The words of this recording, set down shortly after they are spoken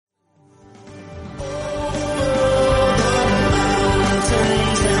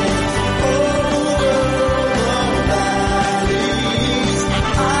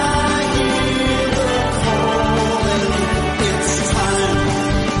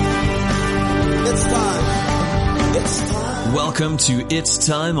Welcome to It's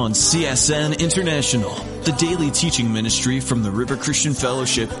Time on CSN International, the daily teaching ministry from the River Christian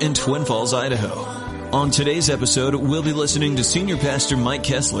Fellowship in Twin Falls, Idaho. On today's episode, we'll be listening to Senior Pastor Mike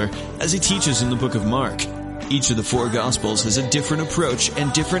Kessler as he teaches in the book of Mark. Each of the four Gospels has a different approach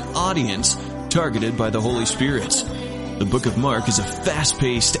and different audience targeted by the Holy Spirit. The book of Mark is a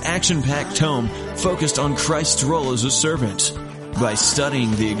fast-paced, action-packed tome focused on Christ's role as a servant. By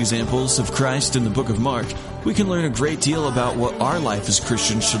studying the examples of Christ in the book of Mark, we can learn a great deal about what our life as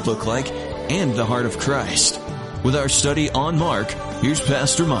Christians should look like and the heart of Christ. With our study on Mark, here's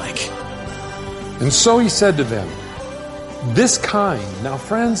Pastor Mike. And so he said to them, this kind. Now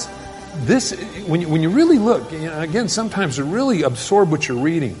friends, this, when you really look, again, sometimes to really absorb what you're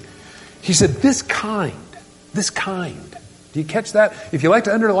reading, he said, this kind. Do you catch that? If you like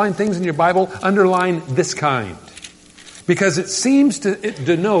to underline things in your Bible, underline this kind. Because it seems to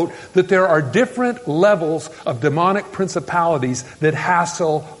denote that there are different levels of demonic principalities that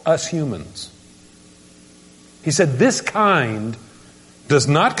hassle us humans. He said, this kind does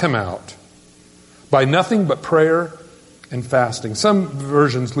not come out by nothing but prayer and fasting. Some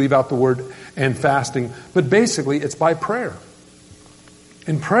versions leave out the word and fasting, but basically it's by prayer.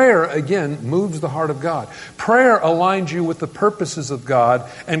 And prayer, again, moves the heart of God. Prayer aligns you with the purposes of God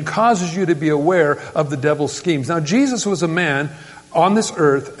and causes you to be aware of the devil's schemes. Now, Jesus was a man on this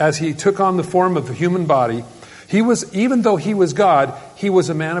earth as he took on the form of a human body. Even though he was God, he was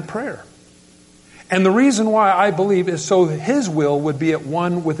a man of prayer. And the reason why I believe is so his will would be at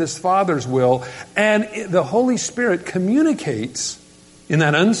one with his Father's will. And the Holy Spirit communicates in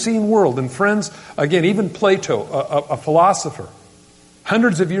that unseen world. And friends, again, even Plato, a philosopher,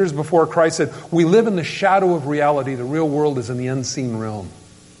 hundreds of years before Christ said, we live in the shadow of reality. The real world is in the unseen realm.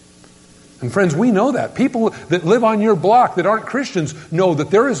 And friends, we know that. People that live on your block that aren't Christians know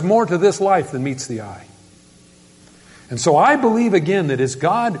that there is more to this life than meets the eye. And so I believe again that as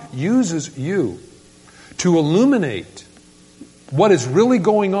God uses you to illuminate what is really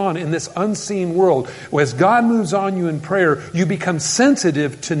going on in this unseen world, as God moves on you in prayer, you become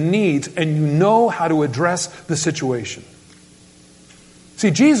sensitive to needs and you know how to address the situation. See,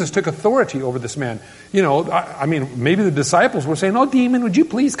 Jesus took authority over this man. Maybe the disciples were saying, oh, demon, would you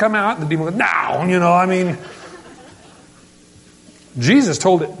please come out? And the demon went, no, Jesus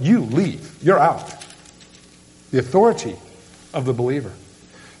told it, you leave. You're out. The authority of the believer.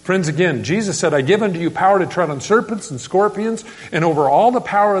 Friends, again, Jesus said, I give unto you power to tread on serpents and scorpions and over all the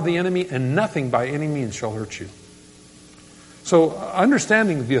power of the enemy, and nothing by any means shall hurt you. So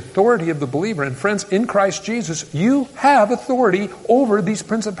understanding the authority of the believer, and friends, in Christ Jesus, you have authority over these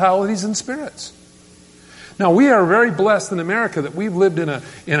principalities and spirits. Now, we are very blessed in America that we've lived in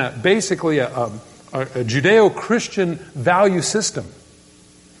a basically a Judeo-Christian value system.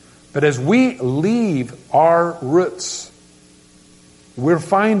 But as we leave our roots, we're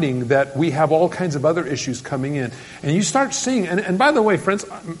finding that we have all kinds of other issues coming in. And you start seeing, and by the way, friends,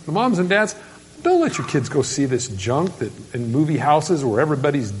 moms and dads, don't let your kids go see this junk in movie houses where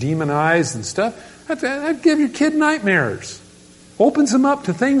everybody's demonized and stuff. That'd give your kid nightmares. Opens them up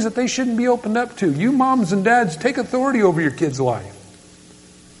to things that they shouldn't be opened up to. You moms and dads, take authority over your kid's life.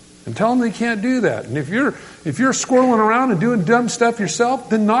 And tell them they can't do that. And if you're squirreling around and doing dumb stuff yourself,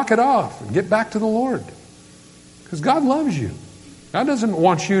 then knock it off and get back to the Lord. Because God loves you. God doesn't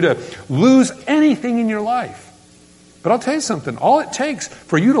want you to lose anything in your life. But I'll tell you something. All it takes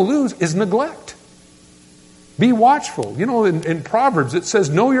for you to lose is neglect. Be watchful. In Proverbs it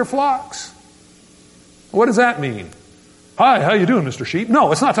says, know your flocks. What does that mean? Hi, how you doing, Mr. Sheep?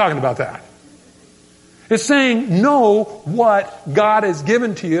 No, it's not talking about that. It's saying, know what God has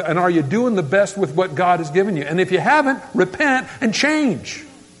given to you, and are you doing the best with what God has given you? And if you haven't, repent and change.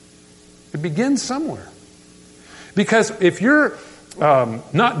 It begins somewhere. Because if you're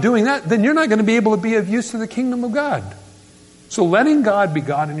not doing that, then you're not going to be able to be of use to the kingdom of God. So letting God be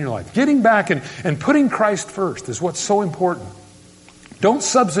God in your life, getting back and putting Christ first is what's so important. Don't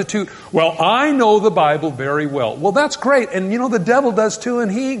substitute, well, I know the Bible very well. Well, that's great. And the devil does too, and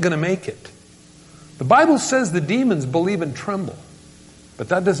he ain't going to make it. The Bible says the demons believe and tremble. But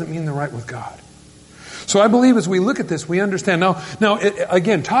that doesn't mean they're right with God. So I believe as we look at this, we understand. Now,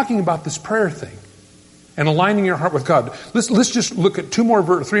 again, talking about this prayer thing and aligning your heart with God. Let's just look at three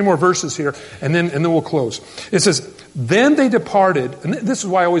more verses here, and then we'll close. It says, then they departed, and this is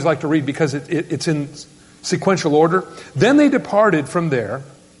why I always like to read, because it's in sequential order. Then they departed from there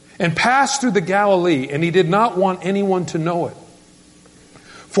and passed through the Galilee, and he did not want anyone to know it.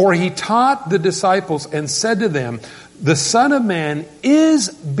 For he taught the disciples and said to them, the Son of Man is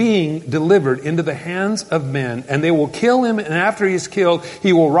being delivered into the hands of men, and they will kill him, and after he is killed,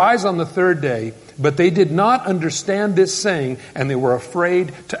 he will rise on the third day. But they did not understand this saying, and they were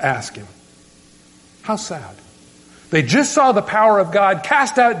afraid to ask him. How sad. They just saw the power of God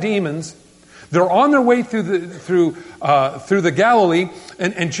cast out demons. They're on their way through the Galilee,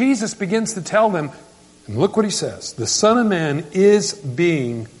 and Jesus begins to tell them, and look what he says, the Son of Man is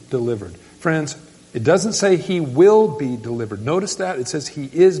being delivered. Friends, it doesn't say he will be delivered. Notice that. It says he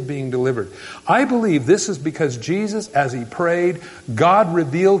is being delivered. I believe this is because Jesus, as he prayed, God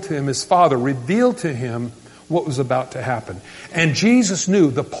revealed to him, his Father revealed to him what was about to happen. And Jesus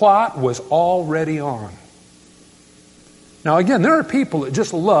knew the plot was already on. Now again, there are people that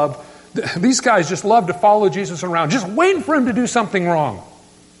just love, these guys just love to follow Jesus around, just waiting for him to do something wrong.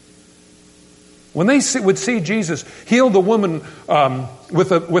 When they would see Jesus heal the woman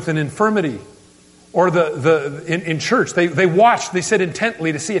with an infirmity, or in church, they watched, they said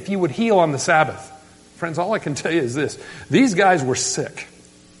intently to see if he would heal on the Sabbath. Friends, all I can tell you is this. These guys were sick.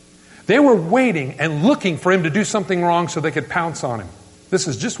 They were waiting and looking for him to do something wrong so they could pounce on him. This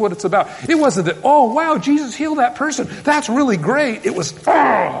is just what it's about. It wasn't that, oh, wow, Jesus healed that person. That's really great. It was,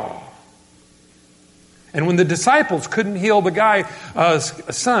 oh. And when the disciples couldn't heal the guy's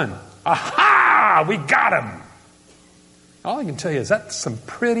son, aha, we got him. All I can tell you is that's some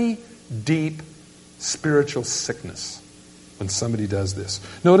pretty deep spiritual sickness when somebody does this.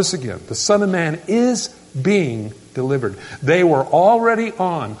 Notice again, the Son of Man is being delivered. They were already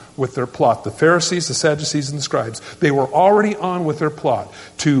on with their plot. The Pharisees, the Sadducees, and the scribes, they were already on with their plot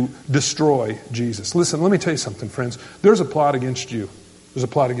to destroy Jesus. Listen, let me tell you something, friends. There's a plot against you. There's a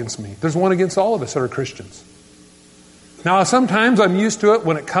plot against me. There's one against all of us that are Christians. Now, sometimes I'm used to it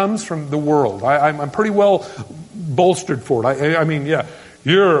when it comes from the world. I'm pretty well bolstered for it. I mean, yeah,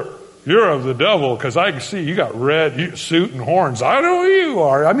 you're of the devil because I can see you got red suit and horns. I know who you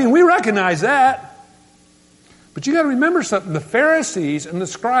are. I mean, we recognize that. But you got to remember something. The Pharisees and the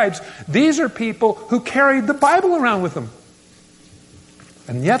scribes, these are people who carried the Bible around with them.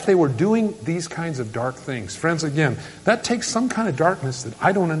 And yet they were doing these kinds of dark things. Friends, again, that takes some kind of darkness that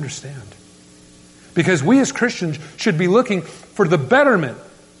I don't understand. Because we as Christians should be looking for the betterment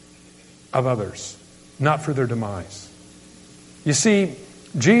of others, not for their demise. You see,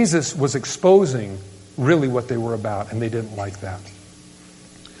 Jesus was exposing really what they were about, and they didn't like that.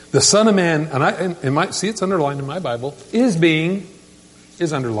 The Son of Man, and see it's underlined in my Bible, is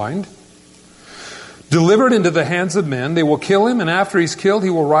underlined. Delivered into the hands of men, they will kill him, and after he's killed, he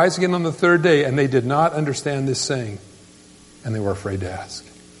will rise again on the third day. And they did not understand this saying, and they were afraid to ask.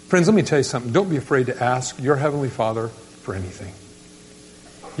 Friends, let me tell you something. Don't be afraid to ask your Heavenly Father for anything.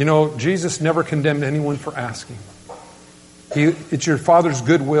 You know, Jesus never condemned anyone for asking. It's your Father's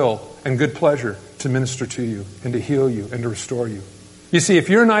good will and good pleasure to minister to you and to heal you and to restore you. You see, if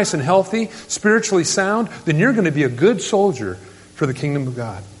you're nice and healthy, spiritually sound, then you're going to be a good soldier for the kingdom of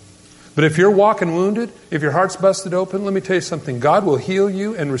God. But if you're walking wounded, if your heart's busted open, let me tell you something. God will heal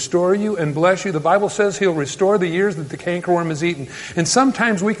you and restore you and bless you. The Bible says He'll restore the years that the cankerworm has eaten. And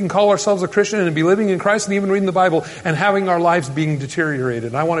sometimes we can call ourselves a Christian and be living in Christ and even reading the Bible and having our lives being deteriorated.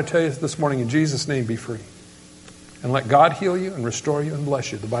 And I want to tell you this morning, in Jesus' name, be free. And let God heal you and restore you and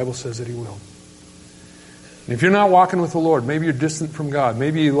bless you. The Bible says that He will. And if you're not walking with the Lord, maybe you're distant from God.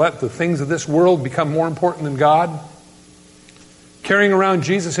 Maybe you let the things of this world become more important than God. Carrying around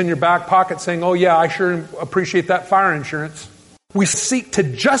Jesus in your back pocket saying, oh yeah, I sure appreciate that fire insurance. We seek to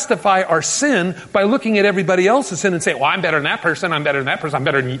justify our sin by looking at everybody else's sin and say, well, I'm better than that person, I'm better than that person, I'm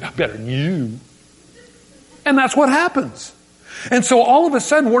better than you. And that's what happens. And so all of a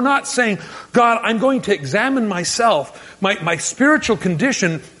sudden we're not saying, God, I'm going to examine myself, my spiritual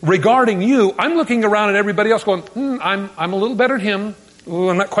condition regarding you. I'm looking around at everybody else going, I'm a little better than him. Oh,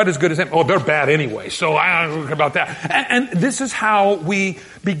 I'm not quite as good as him. Oh, they're bad anyway, so I don't care about that. And this is how we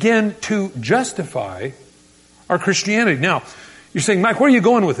begin to justify our Christianity. Now, you're saying, Mike, where are you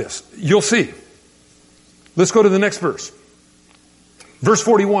going with this? You'll see. Let's go to the next verse. Verse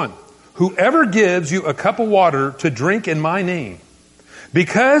 41. Whoever gives you a cup of water to drink in my name,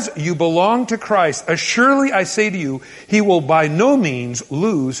 because you belong to Christ, assuredly I say to you, he will by no means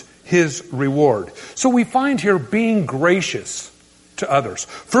lose his reward. So we find here being gracious to others.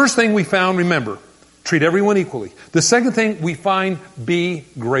 First thing we found, remember, treat everyone equally. The second thing we find, be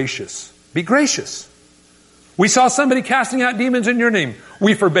gracious. Be gracious. We saw somebody casting out demons in your name.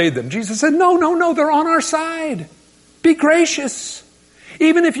 We forbade them. Jesus said, no, they're on our side. Be gracious.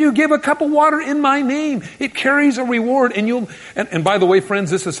 Even if you give a cup of water in my name, it carries a reward. And by the way,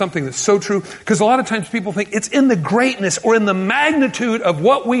 friends, this is something that's so true, because a lot of times people think it's in the greatness or in the magnitude of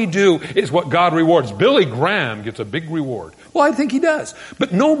what we do is what God rewards. Billy Graham gets a big reward. Well, I think he does,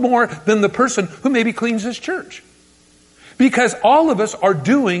 but no more than the person who maybe cleans his church. Because all of us are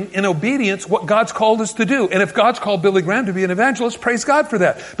doing in obedience what God's called us to do. And if God's called Billy Graham to be an evangelist, praise God for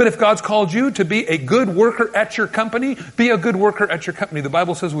that. But if God's called you to be a good worker at your company, be a good worker at your company. The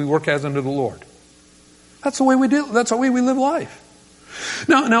Bible says we work as unto the Lord. That's the way we do. That's the way we live life.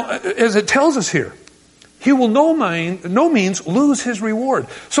 Now, as it tells us here, he will no means lose his reward.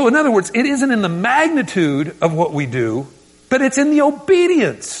 So in other words, it isn't in the magnitude of what we do, but it's in the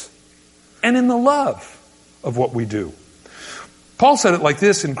obedience and in the love of what we do. Paul said it like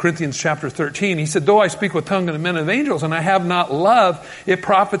this in Corinthians chapter 13. He said, though I speak with tongue and men of angels and I have not love, it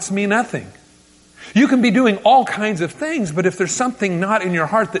profits me nothing. You can be doing all kinds of things, but if there's something not in your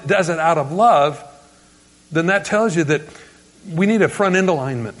heart that does it out of love, then that tells you that we need a front end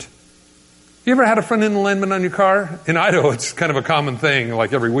alignment. You ever had a front end alignment on your car? In Idaho, it's kind of a common thing,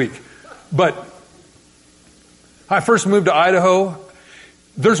 like every week. But I first moved to Idaho.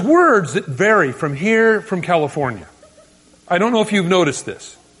 There's words that vary from here, from California. I don't know if you've noticed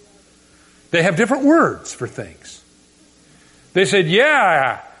this. They have different words for things. They said,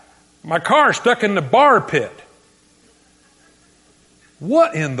 yeah, my car's stuck in the bar pit.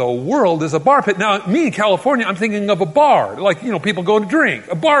 What in the world is a bar pit? Now, me in California, I'm thinking of a bar. Like, people go to drink.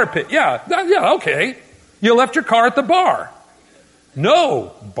 A bar pit. Yeah, okay. You left your car at the bar.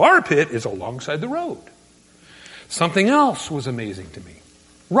 No, bar pit is alongside the road. Something else was amazing to me.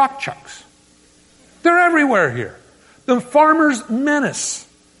 Rock chucks. They're everywhere here. The farmer's menace.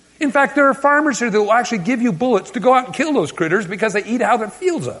 In fact, there are farmers here that will actually give you bullets to go out and kill those critters because they eat how their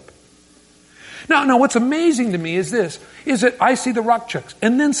fields up. Now, what's amazing to me is this, is that I see the rock chucks.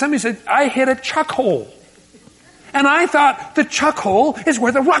 And then somebody said, I hit a chuck hole. And I thought the chuck hole is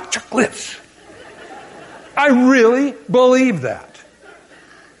where the rock chuck lives. I really believe that.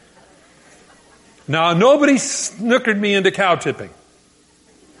 Now, nobody snookered me into cow tipping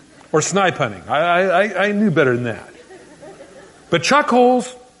or snipe hunting. I knew better than that. But chuck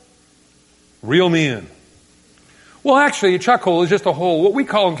holes, reel me in. Well, actually, a chuck hole is just a hole, what we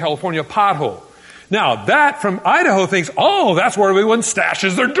call in California a pothole. Now, that from Idaho thinks, that's where everyone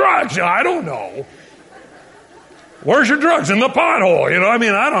stashes their drugs. I don't know. Where's your drugs? In the pothole.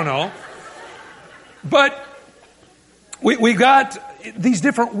 I don't know. But we got these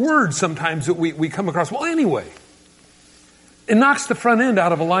different words sometimes that we come across. Well, anyway, it knocks the front end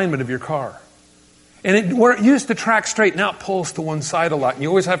out of alignment of your car. And where it used to track straight, now it pulls to one side a lot. And you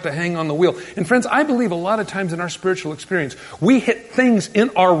always have to hang on the wheel. And friends, I believe a lot of times in our spiritual experience, we hit things in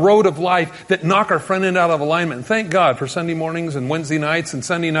our road of life that knock our front end out of alignment. And thank God for Sunday mornings and Wednesday nights and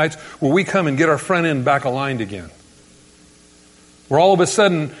Sunday nights where we come and get our front end back aligned again. Where all of a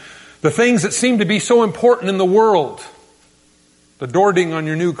sudden, the things that seem to be so important in the world, the door ding on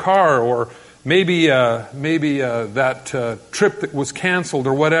your new car, or maybe that trip that was canceled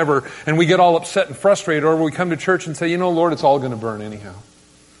or whatever, and we get all upset and frustrated, or we come to church and say, Lord, it's all going to burn anyhow.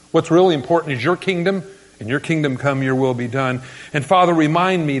 What's really important is your kingdom, and your kingdom come, your will be done. And Father,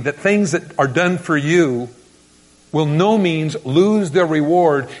 remind me that things that are done for you will no means lose their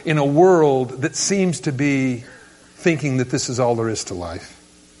reward in a world that seems to be thinking that this is all there is to life.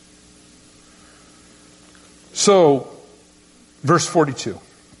 So, verse 42.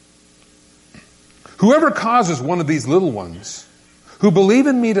 Whoever causes one of these little ones who believe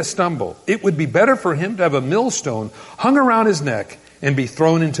in me to stumble, it would be better for him to have a millstone hung around his neck and be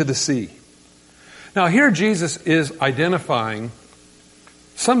thrown into the sea. Now here Jesus is identifying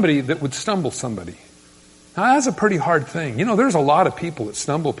somebody that would stumble somebody. Now that's a pretty hard thing. There's a lot of people that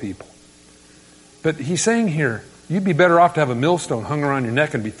stumble people. But he's saying here, you'd be better off to have a millstone hung around your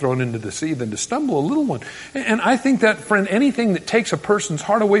neck and be thrown into the sea than to stumble a little one. And I think that, friend, anything that takes a person's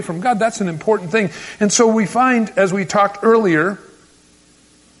heart away from God, that's an important thing. And so we find, as we talked earlier,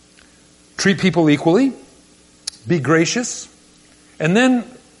 treat people equally, be gracious, and then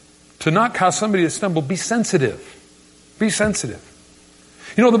to not cause somebody to stumble, be sensitive. Be sensitive.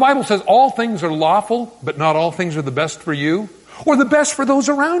 The Bible says all things are lawful, but not all things are the best for you, or the best for those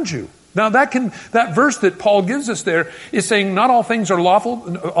around you. Now that verse that Paul gives us there is saying not all things are lawful,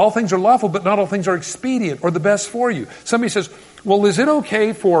 but not all things are expedient or the best for you. Somebody says, well, is it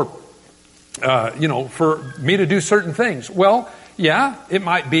okay for me to do certain things? Well, yeah, it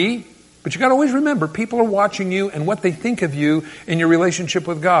might be, but you got to always remember people are watching you and what they think of you in your relationship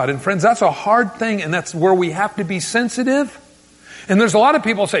with God. And friends, that's a hard thing, and that's where we have to be sensitive. And there's a lot of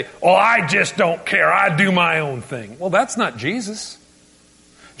people say, I just don't care. I do my own thing. Well, that's not Jesus.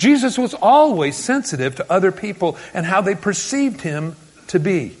 Jesus was always sensitive to other people and how they perceived him to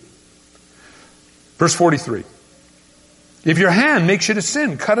be. Verse 43. If your hand makes you to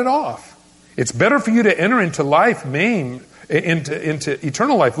sin, cut it off. It's better for you to enter into life maimed, into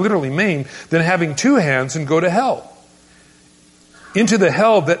eternal life, literally maimed, than having two hands and go to hell. Into the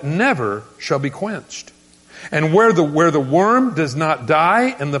hell that never shall be quenched. And where the worm does not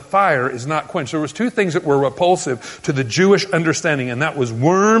die and the fire is not quenched. There was two things that were repulsive to the Jewish understanding, and that was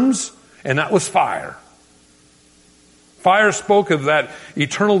worms and that was fire. Fire spoke of that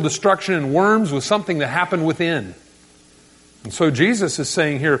eternal destruction, and worms was something that happened within. And so Jesus is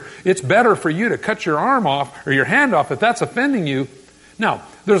saying here, it's better for you to cut your arm off or your hand off if that's offending you. Now,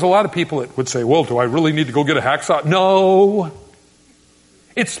 there's a lot of people that would say, well, do I really need to go get a hacksaw? No.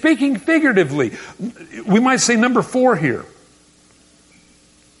 It's speaking figuratively. We might say number 4 here.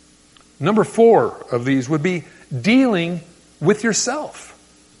 Number 4 of these would be dealing with yourself.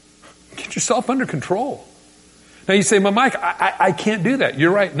 Get yourself under control. Now you say, well, Mike, I can't do that.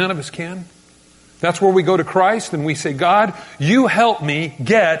 You're right, none of us can. That's where we go to Christ and we say, God, you help me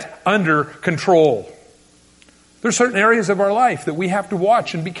get under control. There's certain areas of our life that we have to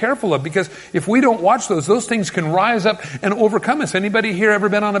watch and be careful of, because if we don't watch those things can rise up and overcome us. Anybody here ever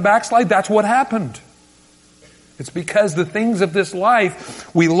been on a backslide? That's what happened. It's because the things of this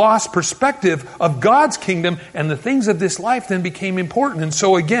life, we lost perspective of God's kingdom, and the things of this life then became important. And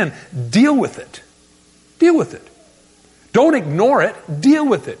so again, deal with it. Deal with it. Don't ignore it. Deal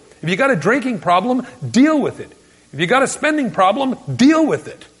with it. If you got a drinking problem, deal with it. If you got a spending problem, deal with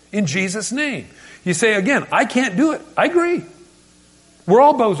it. In Jesus' name. You say again, I can't do it. I agree. We're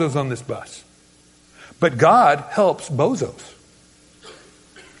all bozos on this bus. But God helps bozos.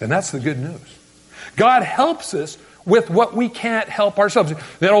 And that's the good news. God helps us with what we can't help ourselves.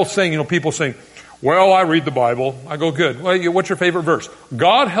 That old saying, people saying, well, I read the Bible. I go, good. Well, what's your favorite verse?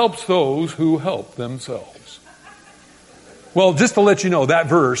 God helps those who help themselves. Well, just to let you know, that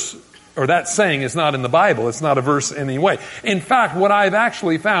verse or that saying is not in the Bible. It's not a verse anyway. In fact, what I've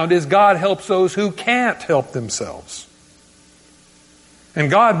actually found is God helps those who can't help themselves.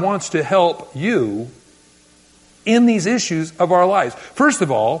 And God wants to help you in these issues of our lives. First of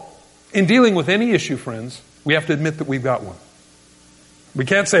all, in dealing with any issue, friends, we have to admit that we've got one. We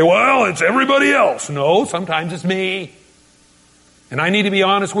can't say, well, it's everybody else. No, sometimes it's me. And I need to be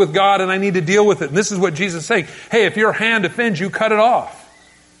honest with God, and I need to deal with it. And this is what Jesus is saying. Hey, if your hand offends you, cut it off.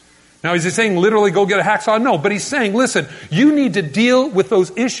 Now, is he saying literally go get a hacksaw? No, but he's saying, listen, you need to deal with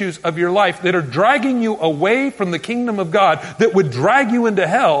those issues of your life that are dragging you away from the kingdom of God, that would drag you into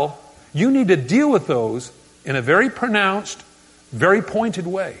hell. You need to deal with those in a very pronounced, very pointed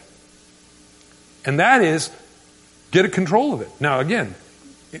way. And that is, get a control of it. Now, again,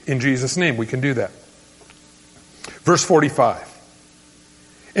 in Jesus' name, we can do that. Verse 45.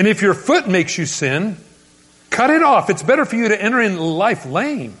 And if your foot makes you sin, cut it off. It's better for you to enter in life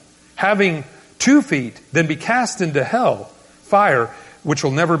lame, having 2 feet, than be cast into hell, fire, which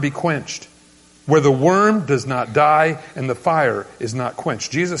will never be quenched, where the worm does not die and the fire is not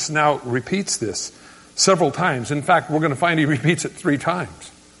quenched. Jesus now repeats this several times. In fact, we're going to find he repeats it 3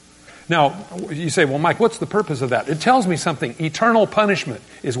 times. Now, you say, well, Mike, what's the purpose of that? It tells me something. Eternal punishment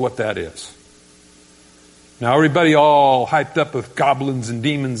is what that is. Now, everybody all hyped up with goblins and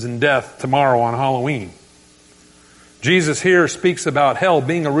demons and death tomorrow on Halloween. Jesus here speaks about hell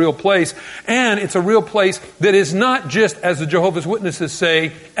being a real place, and it's a real place that is not just, as the Jehovah's Witnesses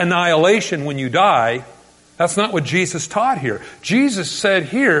say, annihilation when you die. That's not what Jesus taught here. Jesus said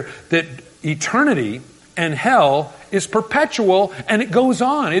here that eternity and hell is perpetual, and it goes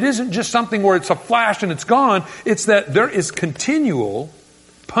on. It isn't just something where it's a flash and it's gone. It's that there is continual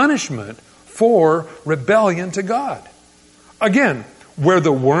punishment for rebellion to God. Again, where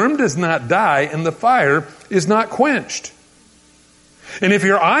the worm does not die and the fire is not quenched. And if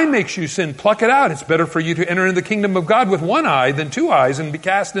your eye makes you sin, pluck it out. It's better for you to enter into the kingdom of God with 1 eye than 2 eyes and be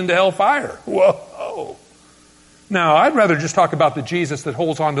cast into hell fire. Whoa. Now, I'd rather just talk about the Jesus that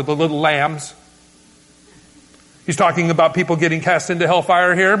holds on to the little lambs. He's talking about people getting cast into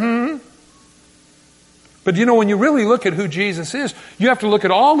hellfire here. But when you really look at who Jesus is, you have to look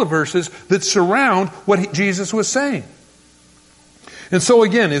at all the verses that surround what Jesus was saying. And so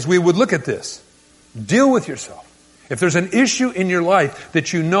again, as we would look at this, deal with yourself. If there's an issue in your life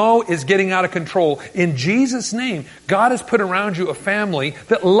that you know is getting out of control, in Jesus' name, God has put around you a family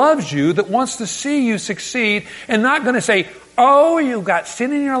that loves you, that wants to see you succeed, and not going to say, oh, you've got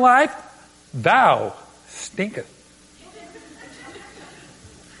sin in your life? Thou stinketh.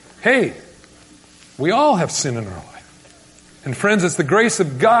 Hey, we all have sin in our life. And friends, it's the grace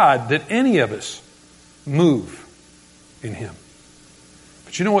of God that any of us move in Him.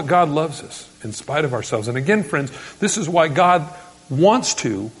 But you know what? God loves us in spite of ourselves. And again, friends, this is why God wants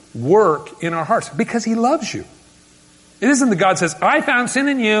to work in our hearts, because He loves you. It isn't that God says, I found sin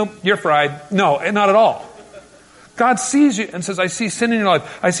in you, you're fried. No, not at all. God sees you and says, I see sin in your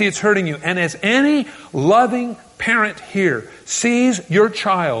life. I see it's hurting you. And as any loving parent here sees your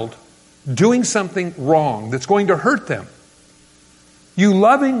child doing something wrong that's going to hurt them, you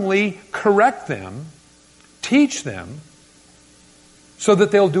lovingly correct them, teach them, so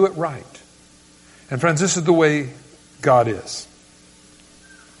that they'll do it right. And friends, this is the way God is.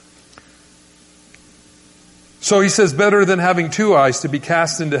 So He says, better than having two eyes to be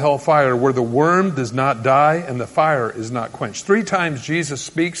cast into hell fire, where the worm does not die and the fire is not quenched. 3 times Jesus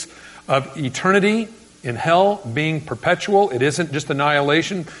speaks of eternity in hell being perpetual. It isn't just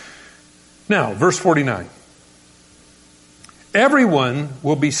annihilation. Now, verse 49. Everyone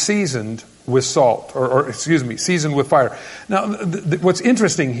will be seasoned with salt, seasoned with fire. Now, what's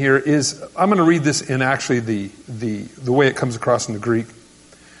interesting here is, I'm going to read this in actually the way it comes across in the Greek.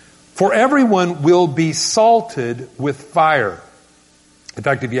 For everyone will be salted with fire. In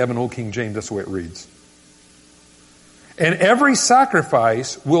fact, if you have an Old King James, that's the way it reads. And every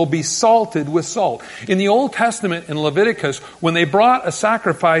sacrifice will be salted with salt. In the Old Testament, in Leviticus, when they brought a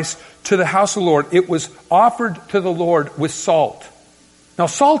sacrifice to the house of the Lord, it was offered to the Lord with salt. Now,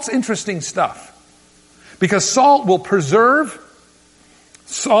 salt's interesting stuff. Because salt will preserve,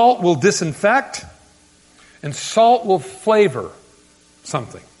 salt will disinfect, and salt will flavor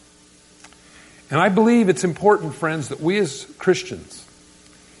something. And I believe it's important, friends, that we as Christians,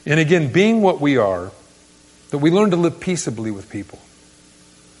 and again, being what we are, that we learn to live peaceably with people.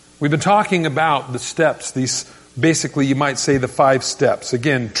 We've been talking about the steps, these basically you might say the 5 steps.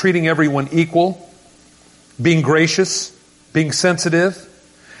 Again, treating everyone equal, being gracious, being sensitive,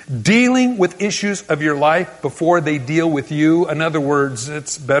 dealing with issues of your life before they deal with you. In other words,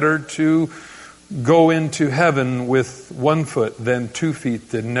 it's better to go into heaven with 1 foot than 2 feet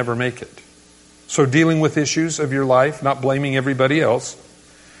that never make it. So dealing with issues of your life, not blaming everybody else.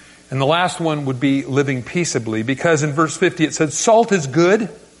 And the last one would be living peaceably, because in verse 50 it says, salt is good.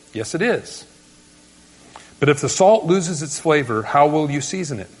 Yes, it is. But if the salt loses its flavor, how will you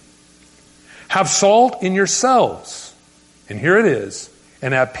season it? Have salt in yourselves. And here it is.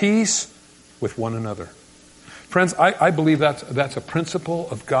 And have peace with one another. Friends, I believe that's a principle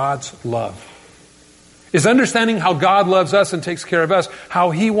of God's love. Is understanding how God loves us and takes care of us,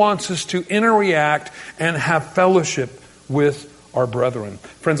 how He wants us to interact and have fellowship with our brethren.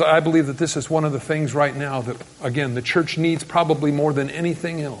 Friends, I believe that this is one of the things right now that, again, the church needs probably more than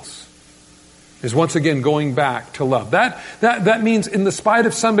anything else, is once again going back to love. That means in the spite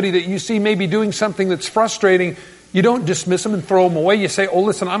of somebody that you see maybe doing something that's frustrating, you don't dismiss them and throw them away. You say, oh,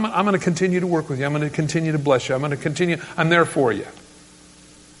 listen, I'm going to continue to work with you. I'm going to continue to bless you. I'm there for you.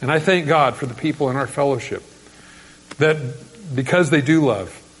 And I thank God for the people in our fellowship that, because they do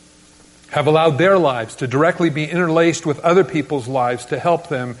love, have allowed their lives to directly be interlaced with other people's lives to help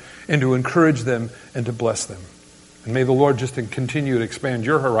them and to encourage them and to bless them. And may the Lord just continue to expand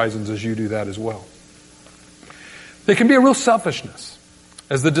your horizons as you do that as well. There can be a real selfishness.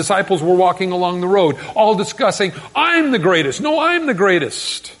 As the disciples were walking along the road, all discussing, I'm the greatest. No, I'm the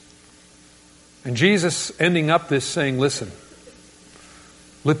greatest. And Jesus ending up this saying, listen,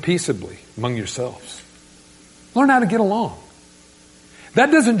 live peaceably among yourselves. Learn how to get along. That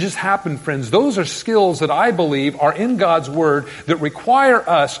doesn't just happen, friends. Those are skills that I believe are in God's Word that require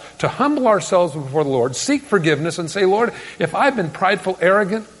us to humble ourselves before the Lord, seek forgiveness, and say, Lord, if I've been prideful,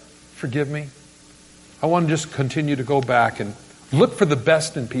 arrogant, forgive me. I want to just continue to go back and look for the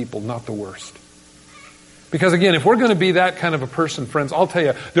best in people, not the worst. Because again, if we're going to be that kind of a person, friends, I'll tell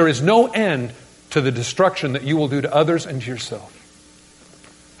you, there is no end to the destruction that you will do to others and to yourself.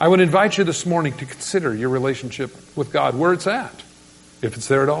 I would invite you this morning to consider your relationship with God, where it's at, if it's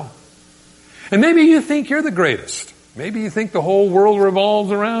there at all. And maybe you think you're the greatest. Maybe you think the whole world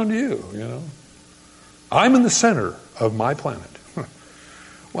revolves around you, you know. I'm in the center of my planet.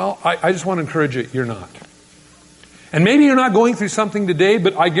 Well, I just want to encourage you, you're not. And maybe you're not going through something today,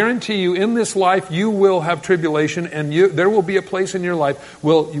 but I guarantee you in this life you will have tribulation, and there will be a place in your life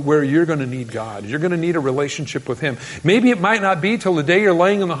where you're going to need God. You're going to need a relationship with Him. Maybe it might not be till the day you're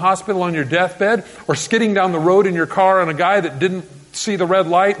laying in the hospital on your deathbed or skidding down the road in your car on a guy that didn't see the red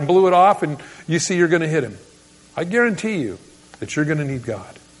light and blew it off and you see you're going to hit him. I guarantee you that you're going to need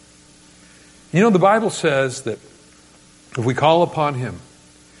God. You know, the Bible says that if we call upon Him,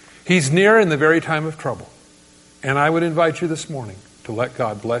 He's near in the very time of trouble. And I would invite you this morning to let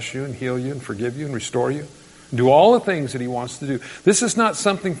God bless you and heal you and forgive you and restore you. And do all the things that He wants to do. This is not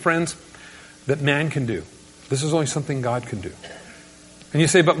something, friends, that man can do. This is only something God can do. And you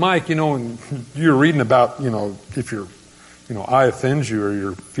say, but Mike, and you're reading about, if your, eye offends you or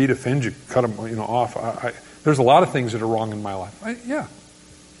your feet offend you, cut them, off. There's a lot of things that are wrong in my life. Yeah.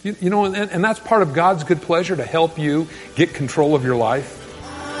 And that's part of God's good pleasure to help you get control of your life.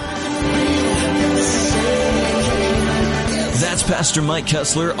 That's Pastor Mike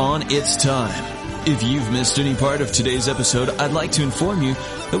Kessler on It's Time. If you've missed any part of today's episode, I'd like to inform you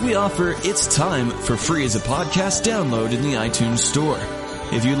that we offer It's Time for free as a podcast download in the iTunes Store.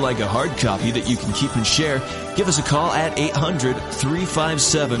 If you'd like a hard copy that you can keep and share, give us a call at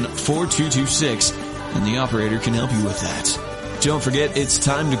 800-357-4226, and the operator can help you with that. Don't forget, It's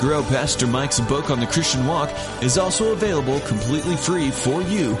Time to Grow. Pastor Mike's book on the Christian walk is also available completely free for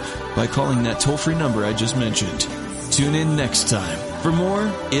you by calling that toll-free number I just mentioned. Tune in next time for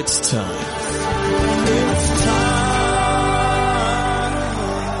more It's Time.